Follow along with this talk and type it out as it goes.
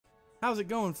How's it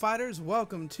going, fighters?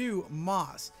 Welcome to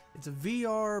Moss. It's a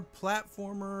VR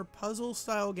platformer puzzle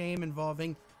style game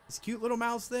involving this cute little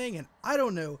mouse thing, and I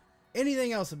don't know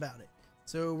anything else about it.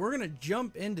 So we're gonna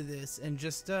jump into this and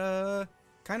just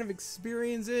kind of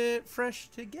experience it fresh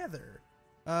together.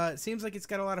 It seems like it's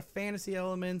got a lot of fantasy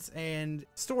elements and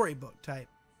storybook type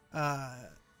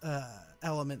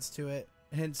elements to it.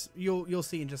 Hence, you'll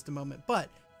see in just a moment. But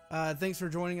thanks for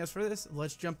joining us for this.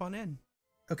 Let's jump on in.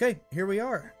 Okay, here we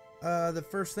are. The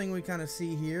first thing we kind of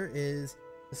see here is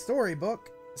the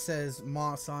storybook. Says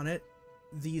Moss on it.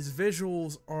 These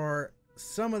visuals are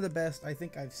some of the best I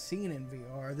think I've seen in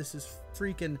VR. This is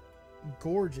freaking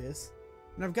gorgeous.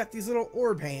 And I've got these little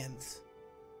orb hands.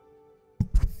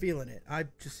 I'm feeling it. I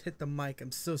just hit the mic.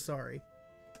 I'm so sorry.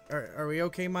 Are we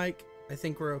okay, Mike? I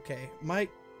think we're okay.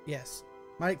 Mike? Yes.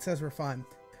 Mike says we're fine.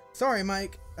 Sorry,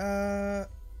 Mike. It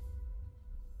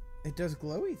does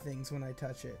glowy things when I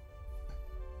touch it.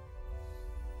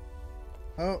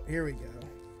 Oh, here we go.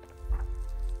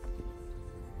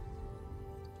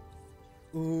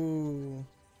 Ooh.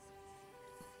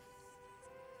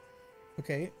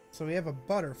 Okay, so we have a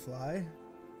butterfly.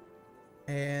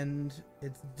 And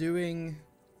it's doing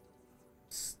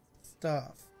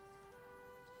stuff.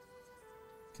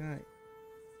 I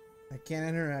can't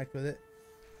interact with it.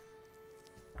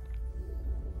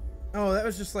 Oh, that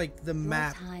was just like the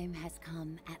map. Your time has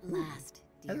come at last,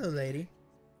 dear. Hello, lady.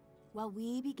 While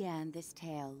we began this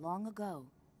tale long ago,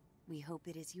 we hope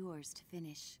it is yours to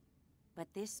finish. But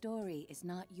this story is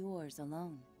not yours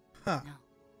alone. Huh. No,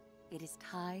 it is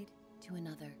tied to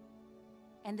another.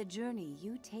 And the journey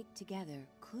you take together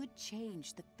could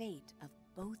change the fate of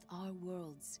both our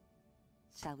worlds.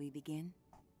 Shall we begin?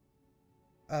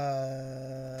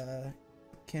 Can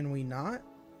we not?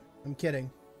 I'm kidding.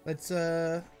 Let's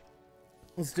do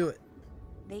it.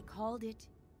 They called it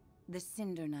the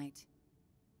Cinder Night.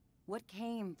 What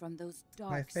came from those My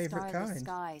dark, favorite starless kind.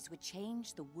 skies would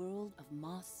change the world of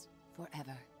Moss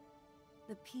forever.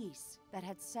 The peace that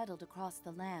had settled across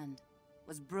the land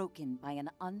was broken by an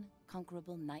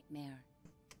unconquerable nightmare.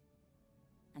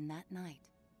 And that night,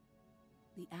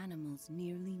 the animals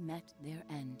nearly met their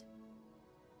end.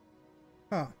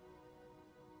 Huh.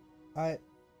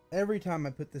 Every time I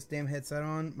put this damn headset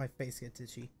on, my face gets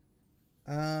itchy.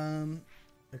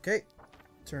 Okay.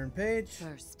 Turn page.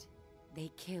 First, they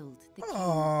killed the king.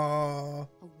 Aww.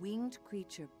 A winged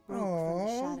creature broke from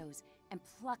the shadows and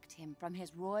plucked him from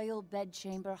his royal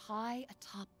bedchamber high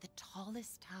atop the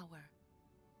tallest tower.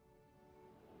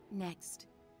 Next,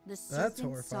 the serpent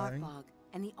horrifying. Sarfog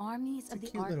and the armies It's a of the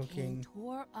cute little arcane king.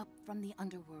 tore up from the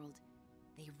underworld.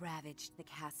 They ravaged the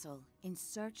castle in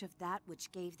search of that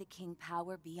which gave the king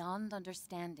power beyond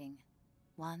understanding.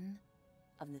 One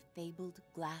of the fabled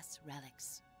glass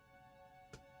relics.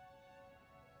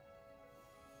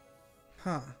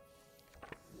 Huh.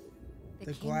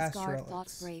 The glass Kingsguard fought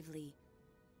relics. bravely,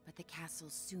 but the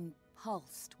castle soon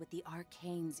pulsed with the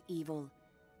arcane's evil.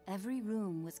 Every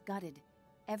room was gutted,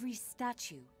 every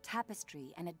statue,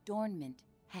 tapestry, and adornment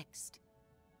hexed.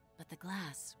 But the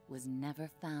glass was never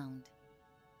found.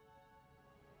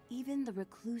 Even the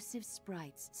reclusive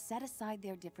sprites set aside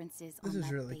their differences This on is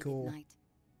that really fated cool. night.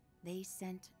 They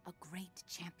sent a great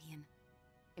champion,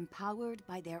 empowered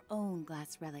by their own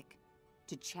glass relic,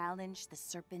 to challenge the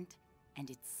serpent and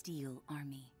its steel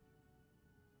army.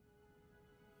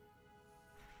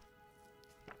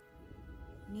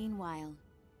 Meanwhile,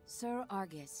 Sir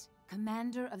Argus,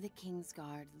 commander of the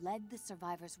Kingsguard, led the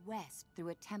survivors west through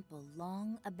a temple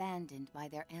long abandoned by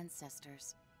their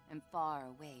ancestors and far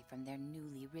away from their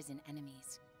newly risen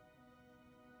enemies.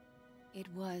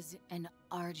 It was an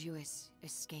arduous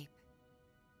escape.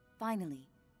 Finally,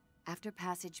 after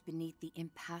passage beneath the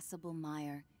impassable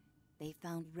mire, they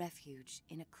found refuge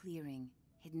in a clearing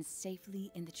hidden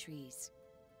safely in the trees.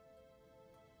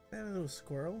 That little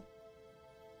squirrel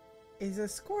is a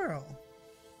squirrel.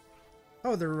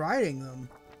 Oh, they're riding them.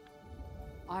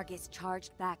 Argus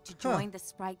charged back to join the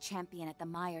sprite champion at the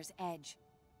mire's edge.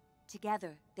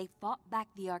 Together, they fought back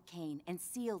the arcane and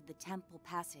sealed the temple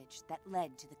passage that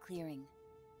led to the clearing.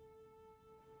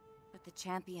 But the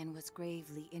champion was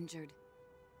gravely injured.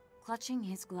 Clutching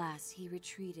his glass, he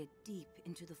retreated deep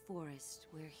into the forest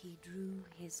where he drew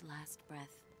his last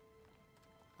breath.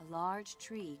 A large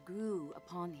tree grew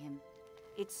upon him.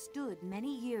 It stood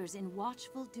many years in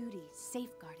watchful duty,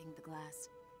 safeguarding the glass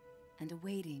and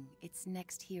awaiting its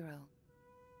next hero.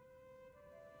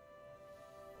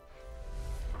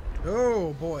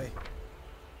 Oh boy.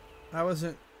 I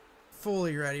wasn't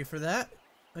fully ready for that.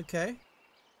 Okay.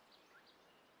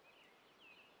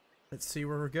 Let's see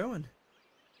where we're going.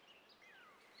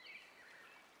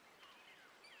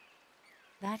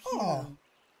 That hero,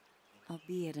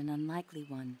 albeit an unlikely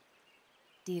one,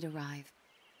 did arrive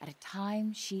at a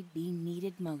time she'd be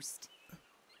needed most.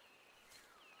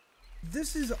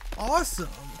 This is awesome.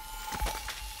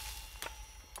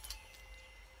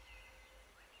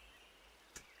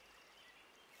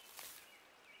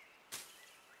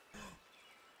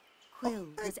 Quill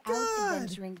was out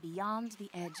adventuring beyond the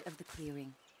edge of the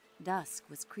clearing. Dusk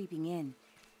was creeping in,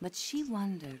 but she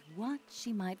wondered what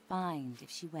she might find if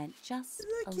she went just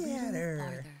a little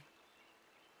farther.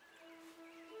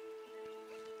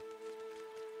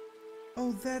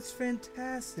 Oh, that's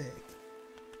fantastic.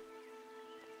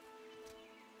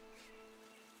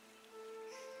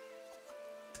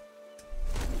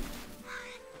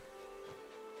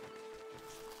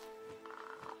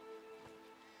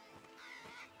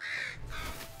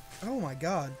 Oh my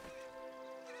god.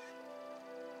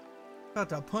 About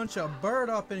to punch a bird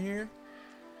up in here.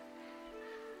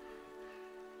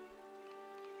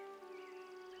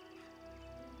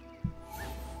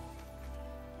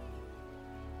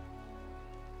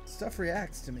 Stuff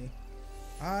reacts to me.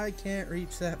 I can't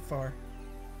reach that far.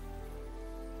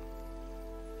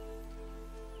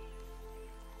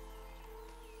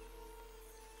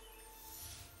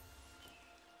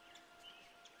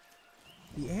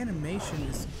 The animation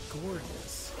is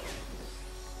gorgeous.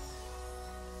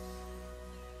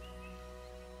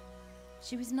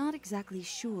 She was not exactly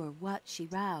sure what she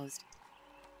roused,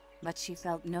 but she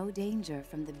felt no danger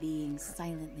from the being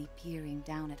silently peering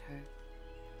down at her.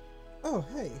 Oh,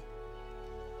 hey.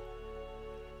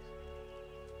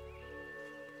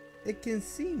 It can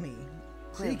see me.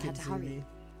 Quill had to hurry.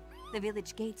 The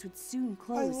village gates would soon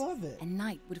close. I love it. And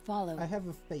night would follow. I have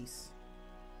a face.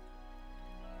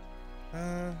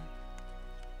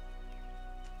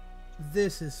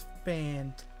 This is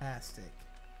fantastic.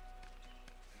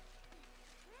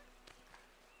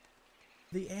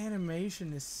 The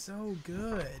animation is so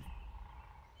good.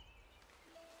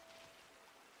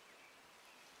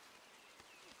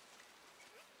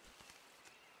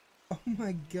 Oh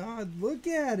my god, look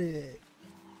at it!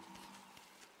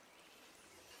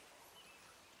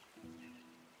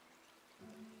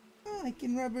 Oh, I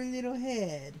can rub her little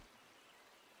head.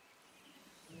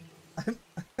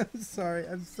 I'm sorry,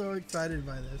 I'm so excited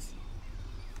by this.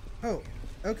 Oh,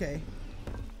 okay.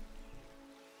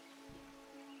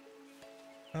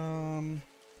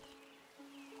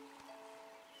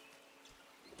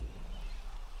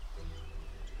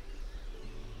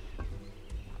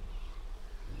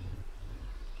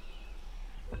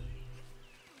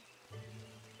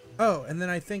 Oh, and then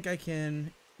I think I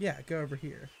can, yeah, go over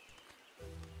here.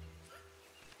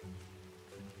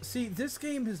 See, this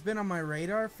game has been on my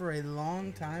radar for a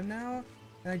long time now,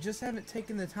 and I just haven't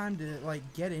taken the time to, like,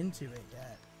 get into it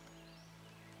yet.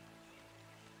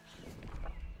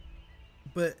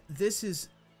 But this is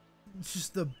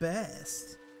just the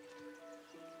best.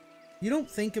 You don't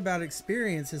think about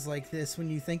experiences like this when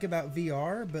you think about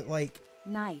VR, but, like,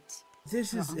 night,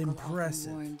 this is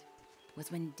impressive. Warned, was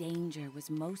when danger was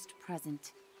most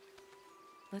present.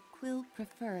 But Quill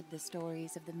preferred the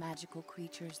stories of the magical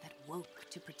creatures that woke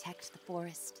to protect the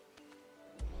forest.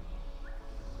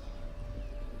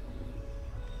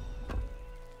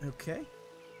 Okay.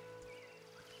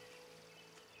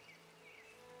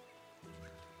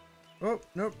 Oh,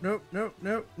 nope, nope, nope,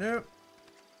 nope, nope.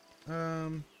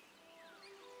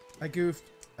 I goofed.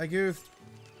 I goofed.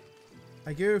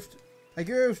 I goofed. I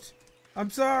goofed. I'm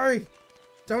sorry.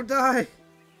 Don't die.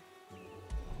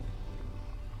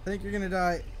 I think you're gonna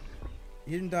die.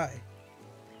 You didn't die.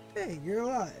 Hey, you're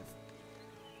alive.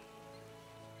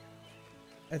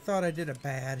 I thought I did a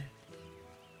bad.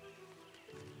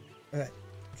 Okay,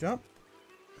 jump.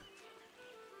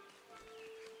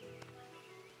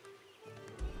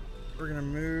 We're gonna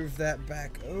move that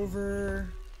back over.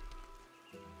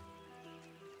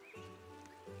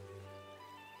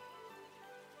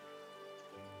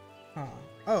 Huh.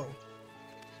 Oh.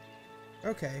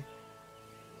 Okay.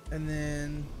 And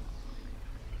then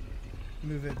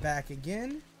move it back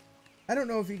again. I don't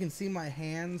know if you can see my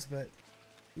hands, but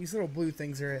these little blue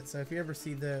things are it. So if you ever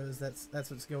see those, that's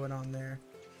what's going on there.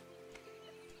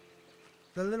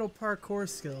 The little parkour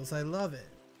skills, I love it.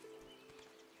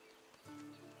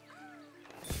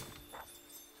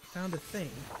 Found a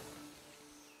thing.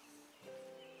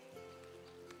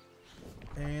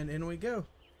 And in we go.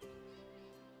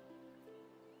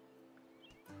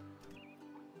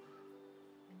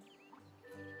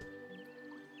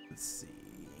 Let's see.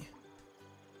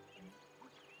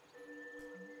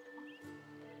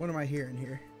 What am I hearing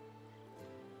here?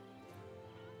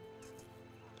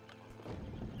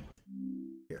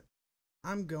 Here.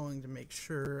 I'm going to make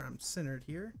sure I'm centered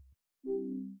here.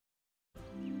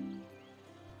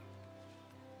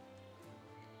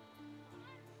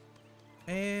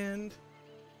 And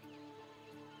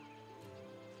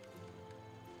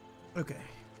okay,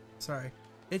 sorry,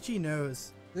 itchy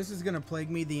nose. This is gonna plague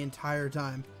me the entire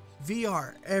time.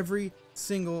 VR every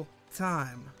single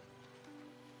time.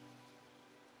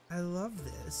 I love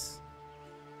this.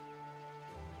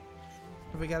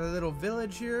 We got a little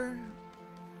village here.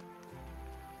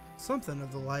 Something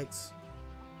of the lights.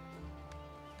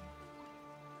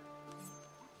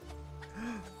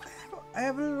 I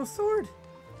have a little sword.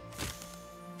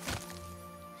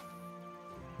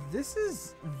 This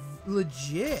is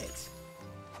legit.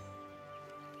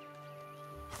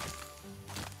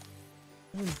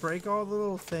 Break all the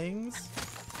little things.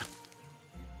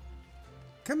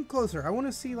 Come closer. I want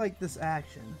to see like this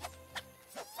action.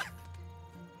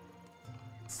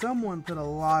 Someone put a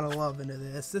lot of love into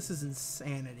this. This is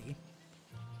insanity.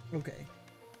 Okay.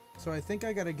 So I think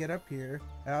I gotta get up here.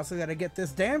 I also gotta get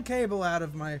this damn cable out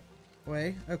of my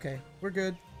way. Okay, we're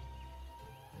good.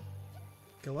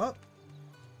 Go up.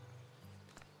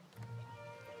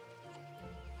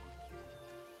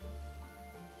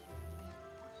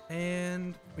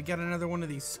 And we got another one of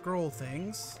these scroll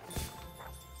things.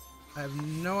 I have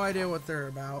no idea what they're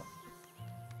about.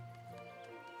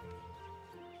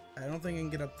 I don't think I can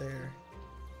get up there.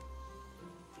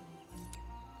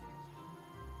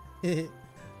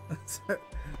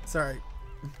 Sorry.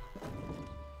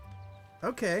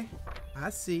 Okay, I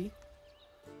see.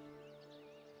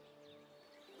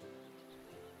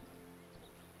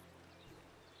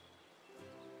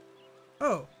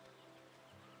 Oh.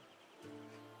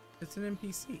 It's an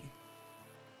NPC.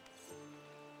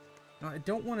 No, I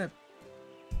don't want to...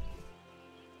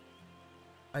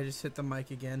 I just hit the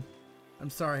mic again. I'm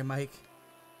sorry, Mike.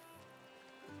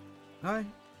 Hi.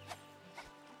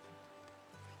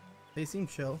 They seem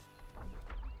chill.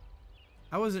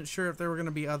 I wasn't sure if there were going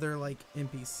to be other, like,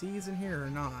 NPCs in here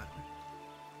or not.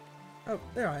 Oh,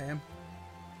 there I am.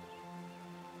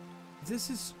 This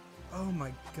is... Oh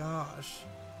my gosh.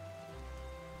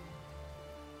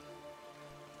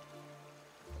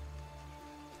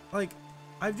 Like,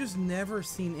 I've just never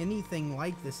seen anything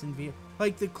like this in VR.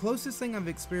 Like, the closest thing I've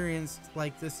experienced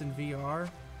like this in VR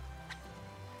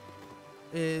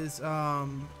is,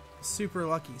 Super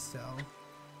Lucky Cell.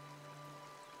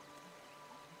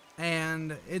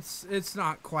 And it's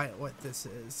not quite what this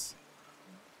is.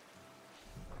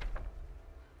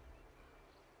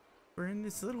 We're in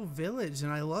this little village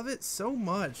and I love it so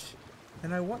much.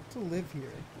 And I want to live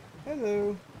here.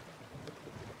 Hello.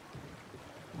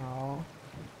 Aww.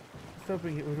 I was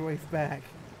hoping it would wave back.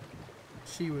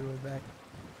 She would wave back.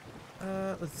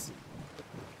 Let's see.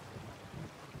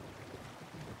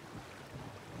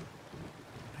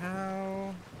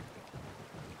 How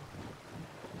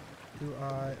do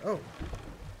I... Oh.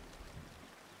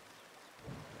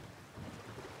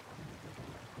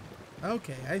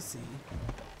 Okay, I see.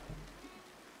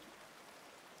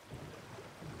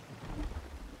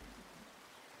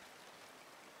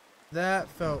 That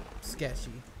felt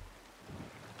sketchy.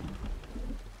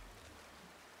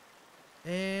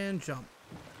 And jump.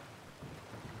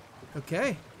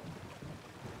 Okay.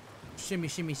 Shimmy,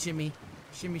 shimmy, shimmy.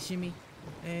 Shimmy, shimmy.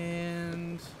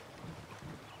 And...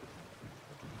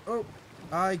 Oh,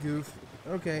 I goof.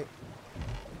 Okay.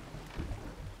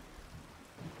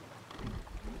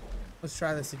 Let's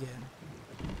try this again.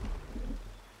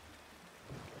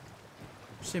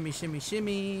 Shimmy, shimmy,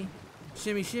 shimmy.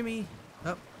 Shimmy, shimmy.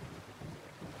 Up.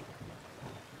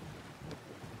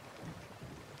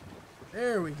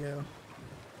 There we go.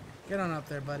 Get on up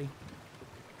there, buddy.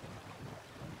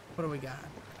 What do we got?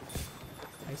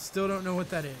 I still don't know what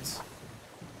that is.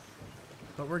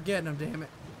 But we're getting them, damn it.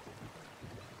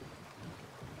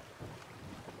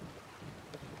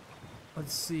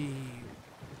 Let's see.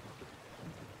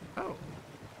 Oh.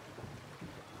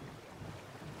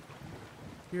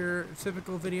 Your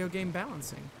typical video game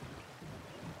balancing.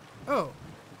 Oh,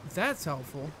 that's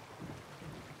helpful.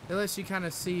 It lets you kind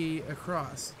of see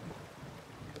across.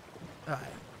 Alright.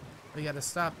 We gotta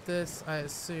stop this, I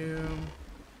assume.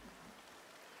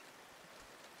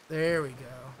 There we go.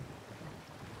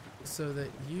 So that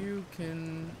you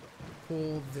can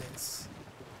pull this.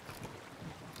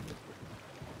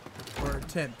 Or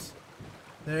attempt.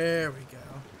 There we go.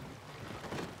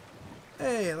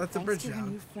 Hey, let the bridge down.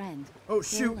 Thanks to her new friend, Oh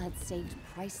shoot! Quill had saved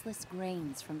priceless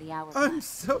grains from the hourglass. I'm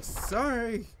so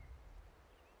sorry.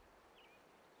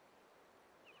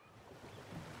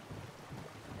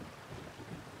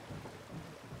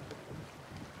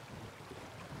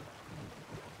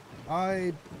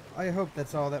 I hope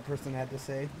that's all that person had to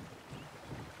say.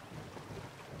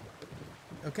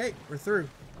 Okay, we're through.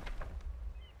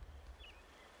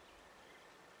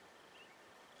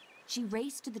 She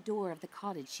raced to the door of the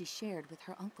cottage she shared with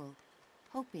her uncle,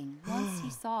 hoping once he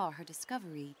saw her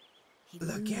discovery, he'd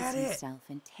Look lose at it. himself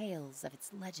in tales of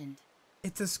its legend.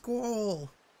 It's a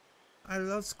squirrel. I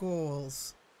love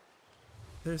squirrels.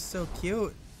 They're so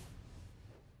cute.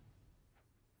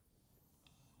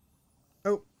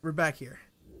 Oh, we're back here.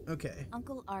 Okay.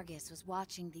 Uncle Argus was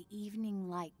watching the evening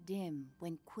light dim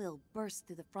when Quill burst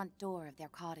through the front door of their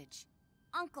cottage.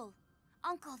 Uncle!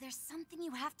 Uncle, there's something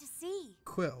you have to see!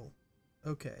 Quill.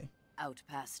 Okay. Out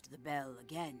past the bell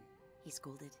again, he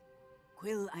scolded.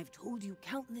 Quill, I've told you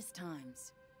countless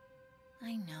times.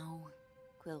 I know,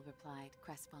 Quill replied,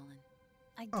 crestfallen.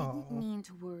 I didn't mean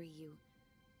to worry you,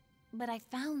 but I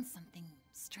found something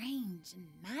strange and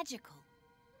magical.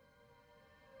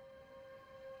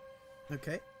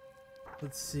 Okay.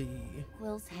 Let's see.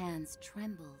 Quill's hands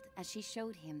trembled as she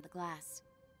showed him the glass.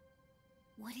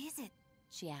 What is it?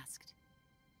 She asked.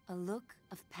 A look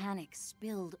of panic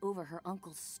spilled over her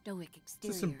uncle's stoic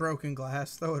exterior. Just some broken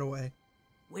glass. Throw it away.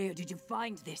 Where did you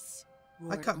find this?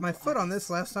 I cut my foot on this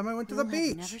last time I went to the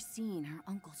beach. I've never seen her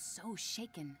uncle so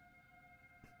shaken.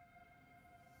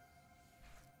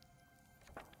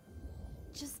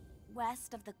 Just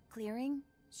west of the clearing,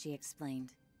 she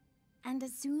explained. And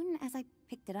as soon as I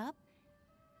picked it up,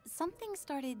 something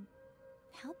started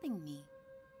helping me.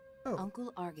 Oh.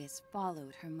 Uncle Argus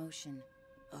followed her motion.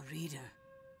 A reader.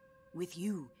 With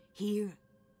you, here,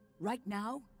 right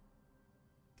now?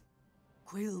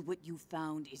 Quill, what you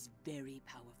found is very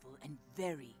powerful and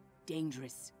very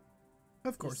dangerous.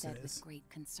 Of course he said it is. With great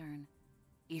concern.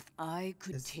 If I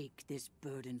could take this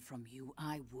burden from you,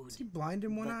 I would. Is he blind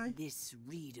in one but eye? This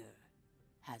reader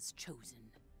has chosen.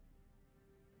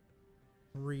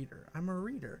 Reader. I'm a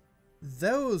reader.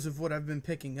 Those of what I've been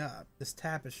picking up. This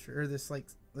tapestry, or this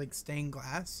like stained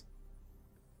glass.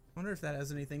 I wonder if that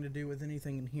has anything to do with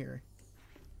anything in here.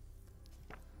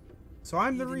 So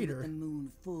I'm the reader. With the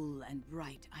moon full and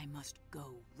bright, I must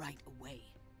go right away.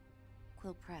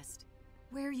 Quill pressed.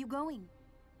 Where are you going?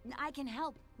 I can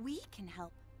help. We can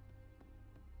help.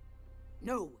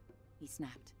 No, he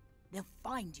snapped. They'll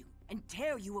find you and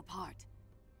tear you apart.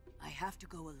 I have to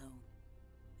go alone.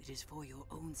 It is for your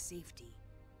own safety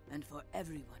and for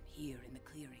everyone here in the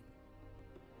clearing.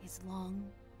 His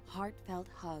long, heartfelt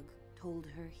hug told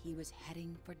her he was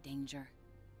heading for danger.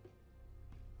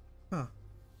 Huh.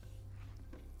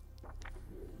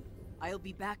 I'll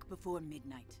be back before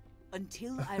midnight.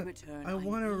 Until I return, I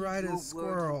want to ride a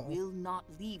squirrel. You will not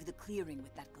leave the clearing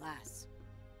with that glass.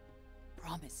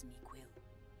 Promise me, Quill.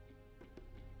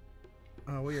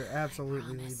 Oh, we are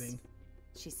absolutely leaving.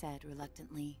 She said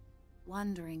reluctantly,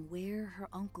 wondering where her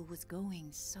uncle was going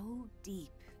so deep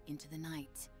into the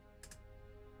night.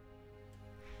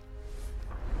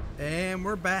 And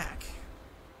we're back.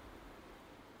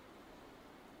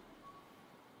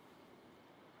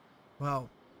 Well,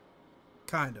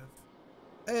 kind of.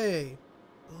 Hey,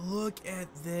 look at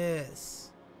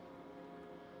this.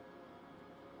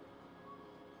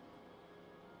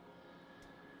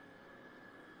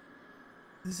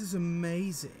 This is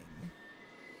amazing.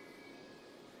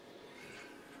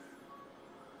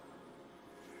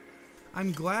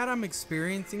 I'm glad I'm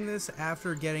experiencing this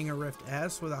after getting a Rift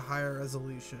S with a higher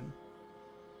resolution.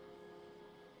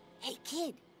 Hey,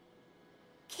 kid!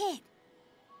 Kid!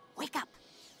 Wake up!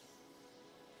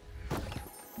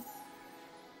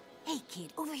 Hey,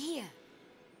 kid, over here!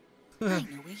 I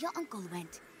know where your uncle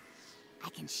went. I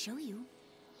can show you.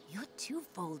 You're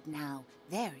twofold now.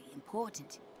 Very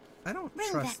important. I don't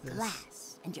Bring trust that this.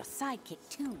 glass and your sidekick,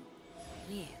 too.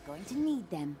 We're going to need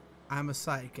them. I'm a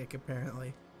sidekick,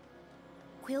 apparently.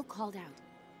 Quill called out.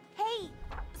 Hey!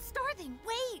 Starthing,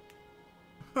 wait!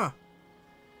 Huh.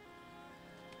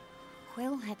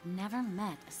 Quill had never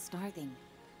met a Starthing.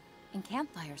 In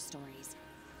campfire stories,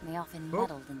 they often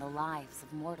meddled in the lives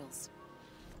of mortals.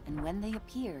 And when they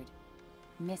appeared,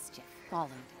 mischief followed.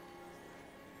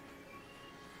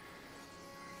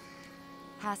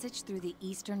 Passage through the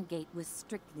eastern gate was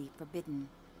strictly forbidden.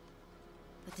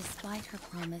 But despite her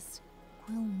promise,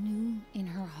 Quill knew in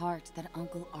her heart that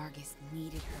Uncle Argus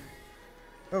needed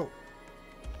her. Oh.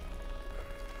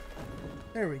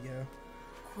 There we go.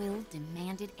 Quill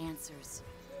demanded answers.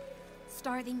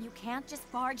 Starthing, you can't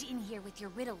just barge in here with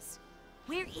your riddles.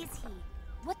 Where is he?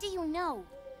 What do you know?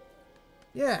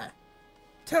 Yeah.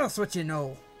 Tell us what you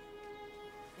know.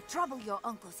 The trouble your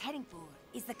uncle's heading for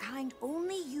is the kind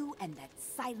only you and that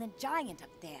silent giant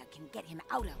up there can get him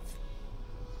out of.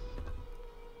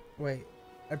 Wait.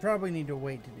 I probably need to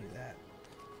wait to do that.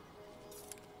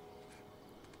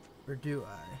 Or do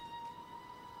I?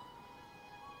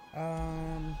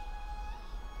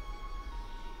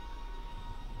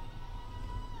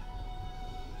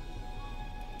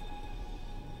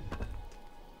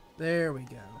 There we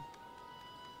go.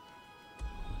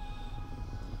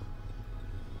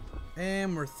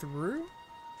 And we're through.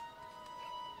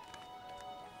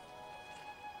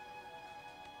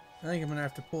 I think I'm gonna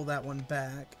have to pull that one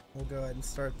back. We'll go ahead and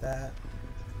start that.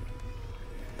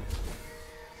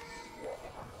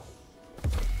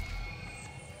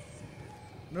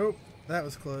 Nope, that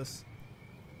was close.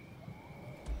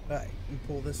 Alright, and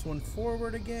pull this one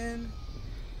forward again.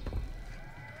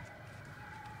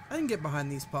 I can get behind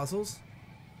these puzzles.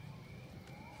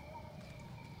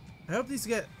 I hope these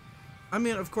get... I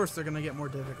mean, of course they're gonna get more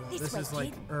difficult. This is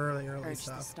like early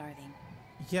stuff. Starving.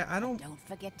 Yeah, I don't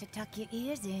forget to tuck your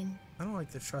ears in. I don't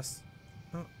like the trust.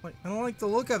 I don't like the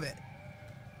look of it.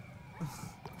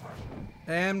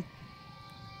 And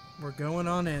we're going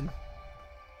on in.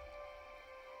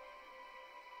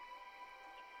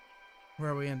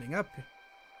 Where are we ending up here?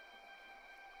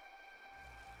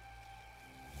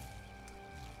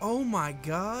 Oh my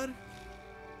god.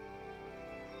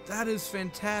 That is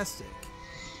fantastic.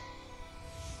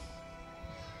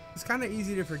 It's kind of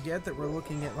easy to forget that we're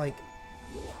looking at like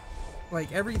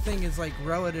everything is like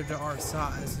relative to our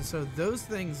size, and so those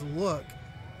things look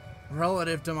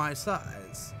relative to my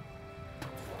size.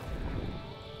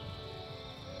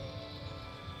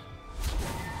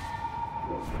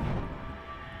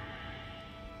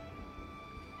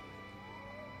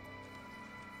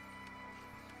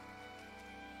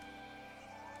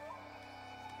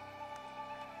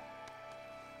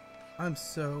 I'm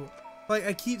so, like,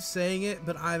 I keep saying it,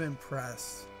 but I'm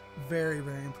impressed. Very,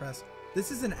 very impressed. This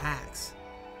is an axe.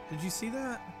 Did you see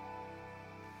that?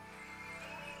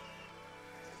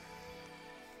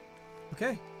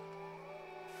 Okay.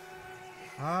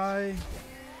 Oh,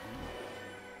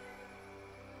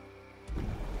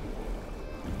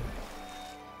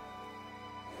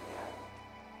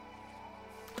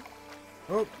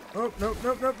 nope, nope, nope,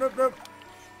 nope, nope, nope.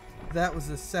 That was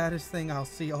the saddest thing I'll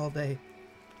see all day.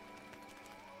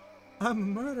 I'm a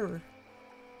murderer.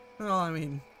 Well, I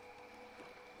mean,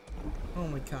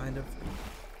 only kind of.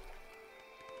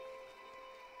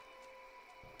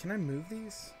 Can I move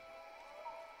these?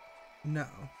 No.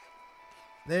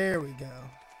 There we go.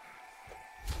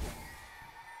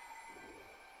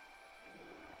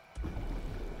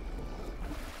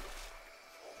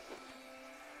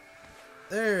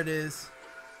 There it is.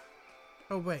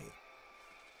 Oh, wait.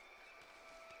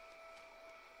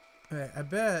 Okay, I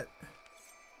bet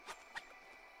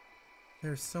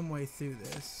there's some way through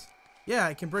this. Yeah,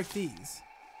 I can break these.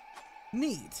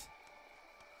 Neat.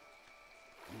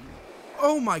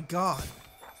 Oh my god.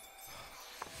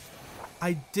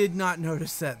 I did not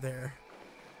notice that there.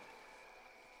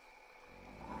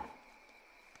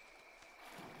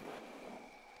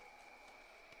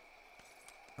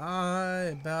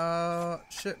 I about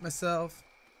shit myself.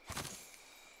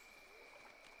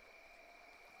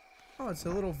 Oh, it's a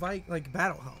little like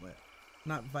battle helmet.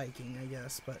 Not Viking, I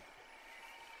guess, but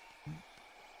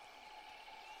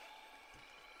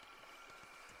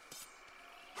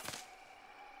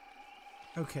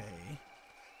okay.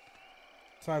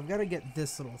 So I've got to get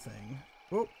this little thing.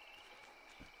 Whoop.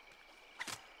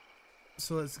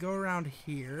 So let's go around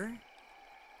here.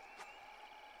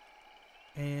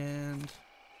 And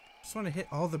just want to hit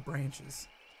all the branches.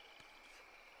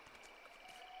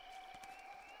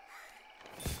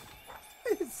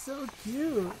 It's so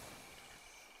cute.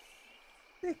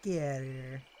 Look at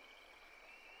her.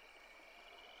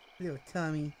 Little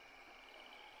tummy.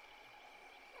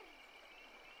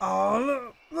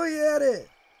 Oh, look at it.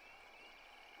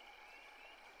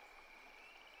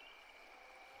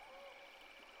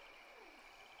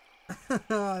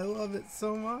 I love it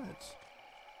so much.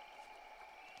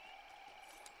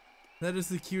 That is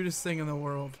the cutest thing in the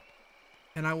world.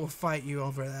 And I will fight you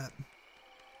over that.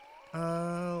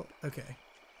 Okay.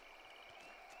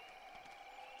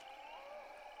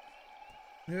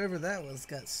 Whoever that was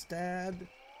got stabbed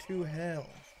to hell.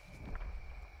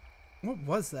 What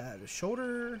was that? A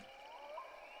shoulder?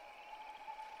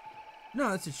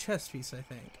 No, that's a chest piece, I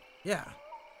think. Yeah.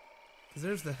 Because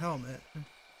there's the helmet.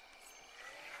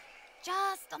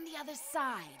 Just on the other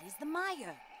side is the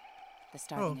mire, the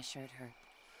starving assured her.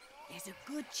 There's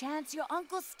a good chance your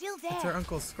uncle's still there. It's our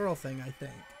Uncle's squirrel thing, I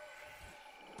think.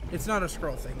 It's not a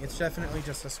squirrel thing. It's definitely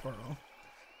just a squirrel.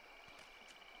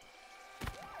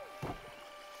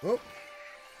 Whoop.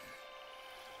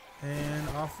 And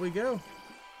off we go.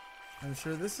 I'm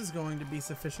sure this is going to be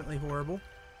sufficiently horrible.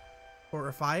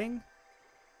 Horrifying.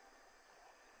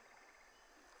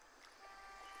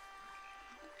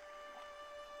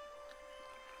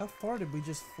 How far did we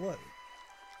just float?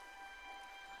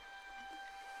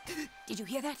 Did you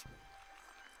hear that?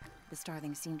 The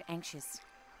starling seemed anxious.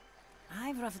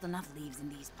 I've ruffled enough leaves in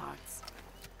these parts.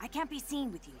 I can't be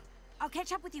seen with you. I'll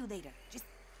catch up with you later. Just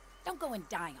don't go and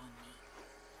die on me.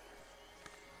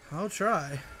 I'll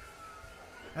try.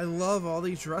 I love all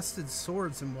these rusted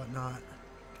swords and whatnot.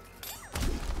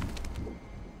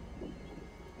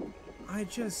 I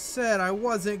just said I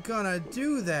wasn't gonna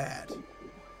do that.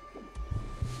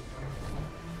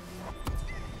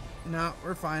 No,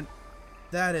 we're fine.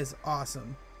 That is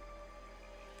awesome.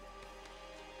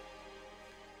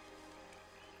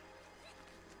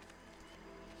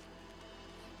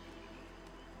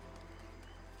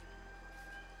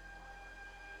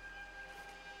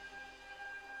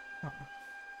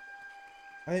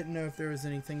 I didn't know if there was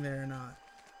anything there or not.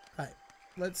 Alright,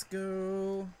 let's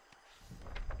go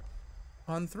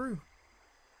on through.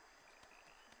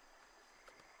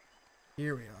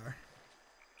 Here we are.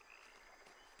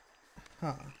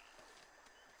 Huh.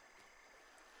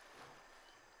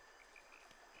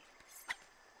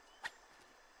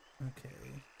 Okay.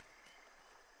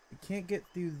 We can't get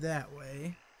through that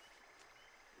way.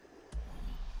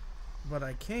 But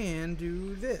I can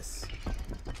do this.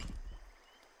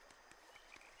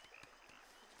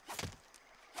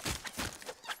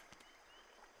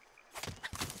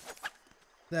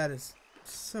 That is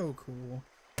so cool.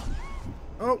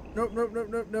 Oh, nope, nope, nope,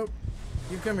 nope, nope.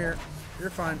 You come here. You're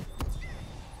fine.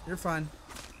 You're fine.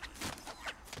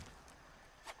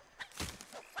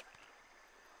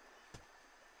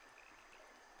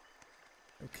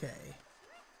 Okay.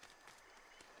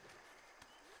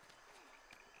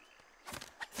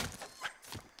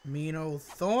 Mean old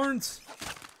thorns.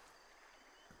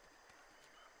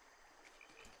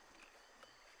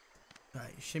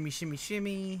 Alright, shimmy, shimmy,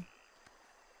 shimmy.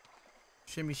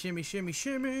 Shimmy, shimmy, shimmy,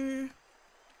 shimmy.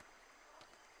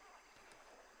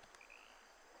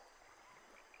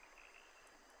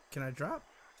 Can I drop?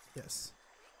 Yes.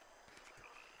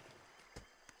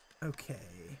 Okay.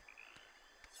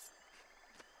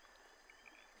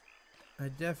 I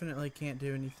definitely can't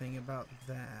do anything about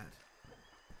that.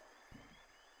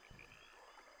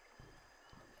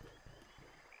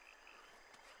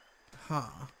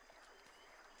 Huh.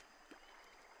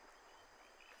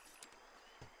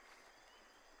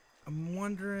 I'm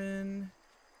wondering,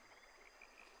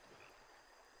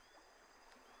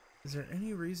 is there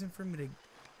any reason for me to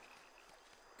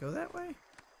go that way?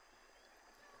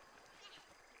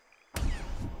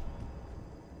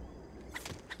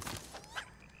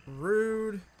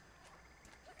 Rude.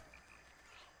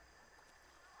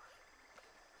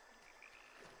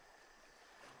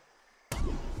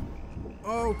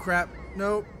 Oh crap.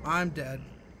 Nope, I'm dead.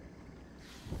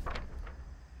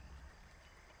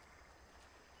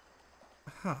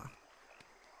 Huh.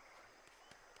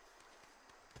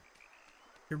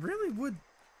 It really would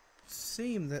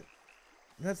seem that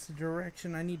that's the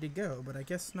direction I need to go, but I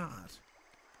guess not.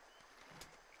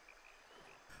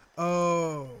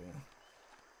 Oh.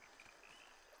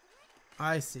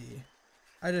 I see.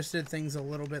 I just did things a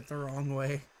little bit the wrong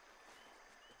way.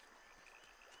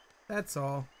 That's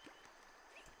all.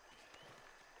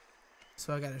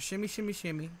 So I gotta shimmy, shimmy,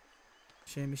 shimmy.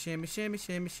 Shimmy, shimmy, shimmy,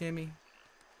 shimmy, shimmy.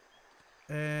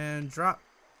 And drop.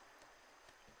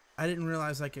 I didn't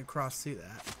realize I could cross through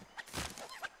that.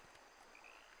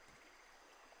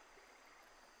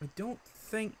 I don't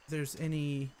think there's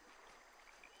any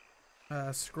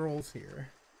scrolls here.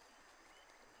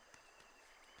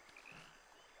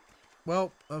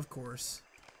 Well, of course.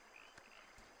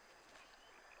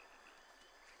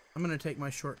 I'm gonna take my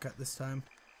shortcut this time.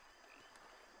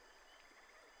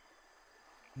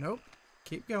 Nope.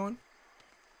 Keep going.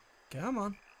 Come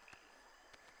on.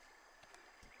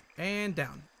 And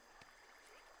down.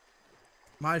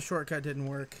 My shortcut didn't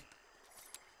work.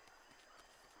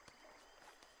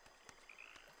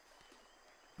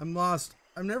 I'm lost.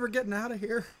 I'm never getting out of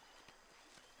here.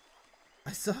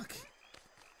 I suck.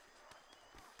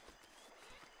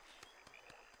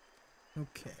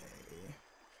 Okay.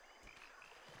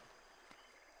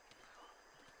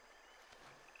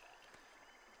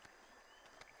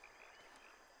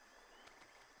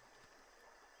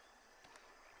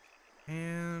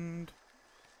 And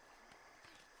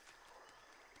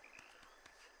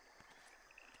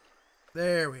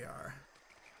there we are.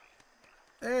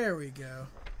 There we go.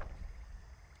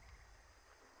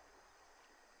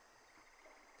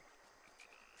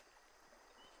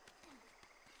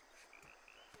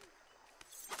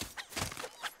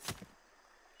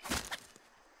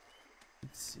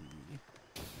 Let's see.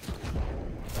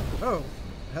 Oh,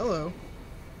 hello.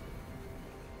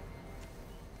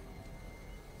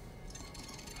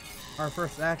 Our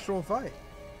first actual fight.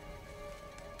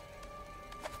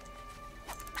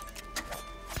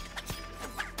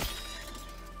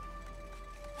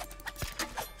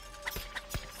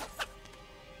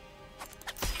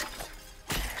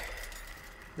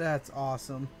 That's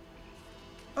awesome.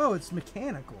 Oh, it's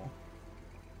mechanical.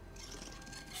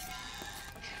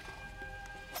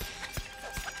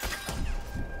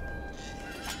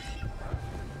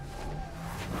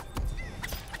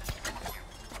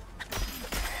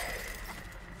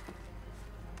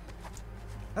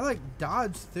 I like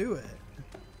dodged through it.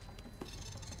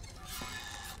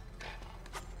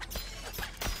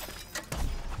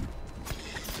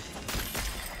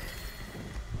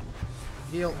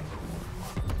 Heal.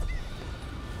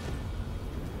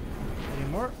 Any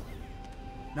more?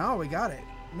 No, we got it.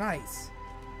 Nice.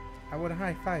 I would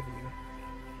high five you.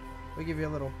 We'll give you a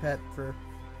little pet for...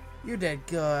 You did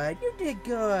good. You did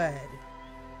good.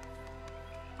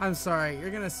 I'm sorry. You're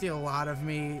going to see a lot of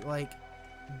me, like,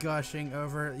 gushing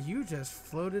over. You just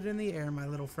floated in the air, my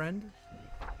little friend.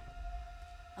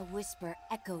 A whisper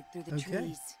echoed through the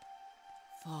trees.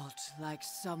 Fought like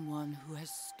someone who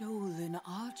has stolen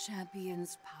our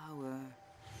champion's power.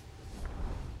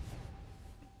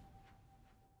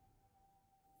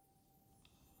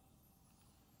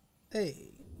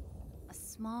 Hey. A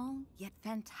small yet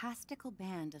fantastical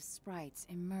band of sprites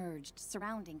emerged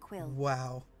surrounding Quill.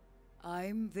 Wow.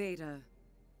 I'm Veda,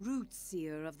 root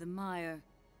seer of the mire,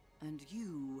 and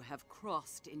you have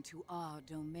crossed into our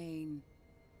domain.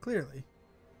 Clearly.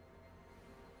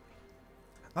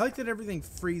 I like that everything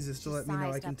freezes to let me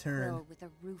know I can turn. Quill with a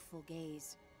rueful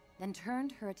gaze, then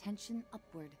turned her attention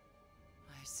upward.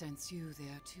 I sense you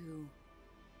there too.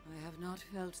 I have not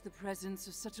felt the presence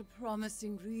of such a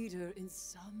promising reader in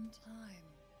some time.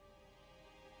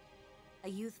 A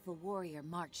youthful warrior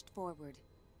marched forward.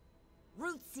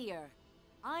 Rootseer,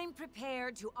 I'm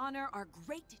prepared to honor our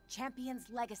great champion's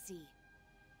legacy.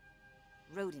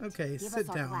 Rodent, okay, give sit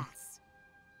us down. Our glass.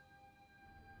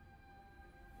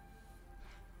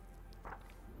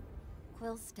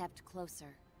 Quill stepped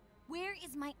closer. Where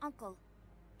is my uncle?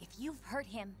 If you've hurt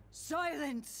him...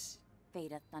 Silence!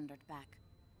 Veda thundered back.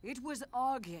 It was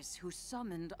Argus who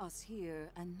summoned us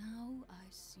here, and now I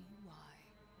see why.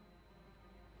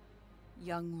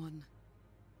 Young one,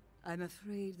 I'm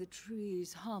afraid the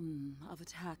trees hum of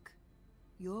attack.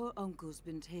 Your uncle's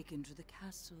been taken to the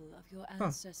castle of your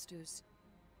ancestors.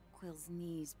 Quill's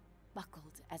knees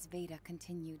buckled as Veda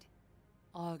continued.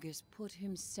 Argus put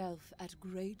himself at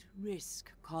great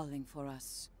risk calling for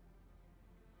us.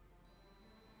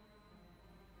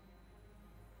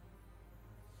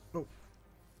 Oh.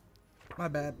 My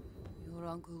bad. Your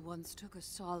uncle once took a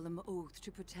solemn oath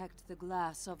to protect the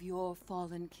glass of your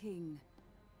fallen king.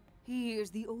 He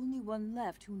is the only one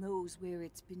left who knows where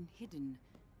it's been hidden.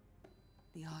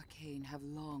 The Arcane have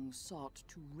long sought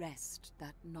to wrest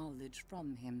that knowledge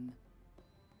from him.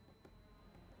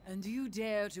 And you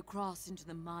dare to cross into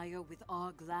the mire with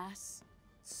our glass?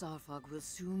 Sarfog will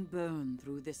soon burn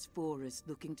through this forest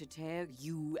looking to tear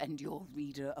you and your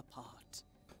reader apart.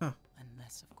 Huh.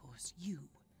 Unless, of course, you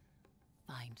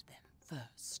find them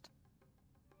first.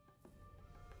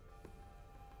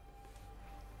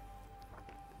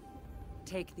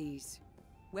 Take these.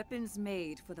 Weapons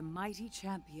made for the mighty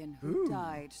champion who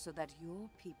died so that your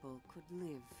people could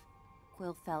live.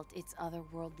 Quill felt its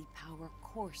otherworldly power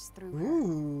course through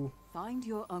her. Find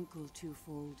your uncle,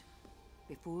 Twofold,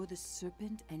 before the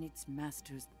serpent and its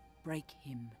masters break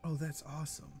him. Oh, that's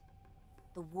awesome.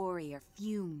 The warrior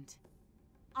fumed.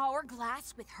 Our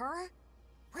glass with her?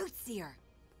 Rootseer,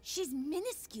 she's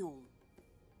minuscule.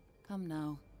 Come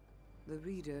now. The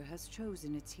reader has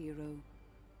chosen its hero.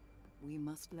 We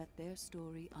must let their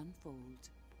story unfold.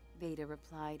 Veda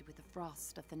replied with a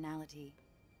frost of finality,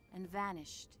 and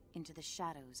vanished into the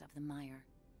shadows of the mire.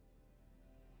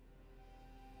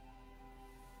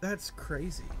 That's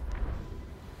crazy.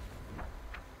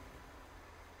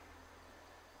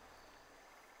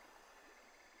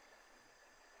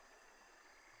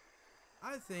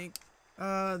 I think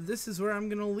this is where I'm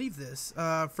going to leave this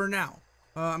for now.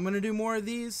 I'm going to do more of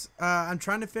these. I'm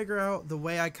trying to figure out the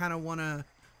way I kind of want to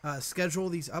schedule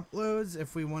these uploads,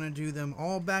 if we want to do them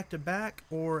all back to back,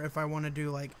 or if I want to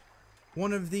do like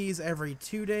one of these every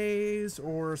 2 days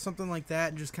or something like that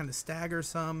and just kind of stagger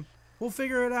some. We'll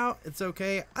figure it out. It's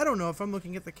okay. I don't know if I'm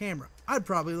looking at the camera. I'd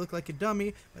probably look like a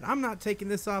dummy, but I'm not taking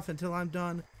this off until I'm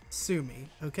done. Sue me,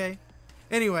 okay?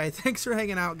 Anyway, thanks for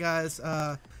hanging out, guys.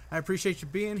 I appreciate you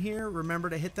being here. Remember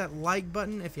to hit that like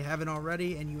button if you haven't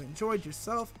already and you enjoyed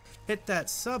yourself. Hit that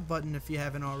sub button if you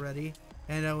haven't already.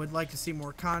 And I would like to see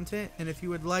more content. And if you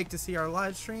would like to see our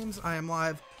live streams, I am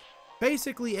live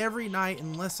basically every night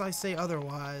unless I say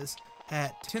otherwise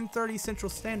at 10:30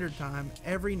 Central Standard Time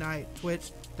every night,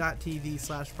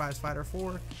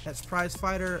 twitch.tv/prizefighter4. That's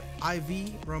prizefighter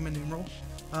IV Roman numeral,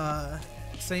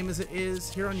 same as it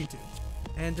is here on YouTube.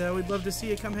 And we'd love to see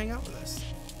you come hang out with us.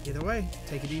 Either way,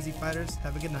 take it easy, fighters.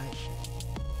 Have a good night.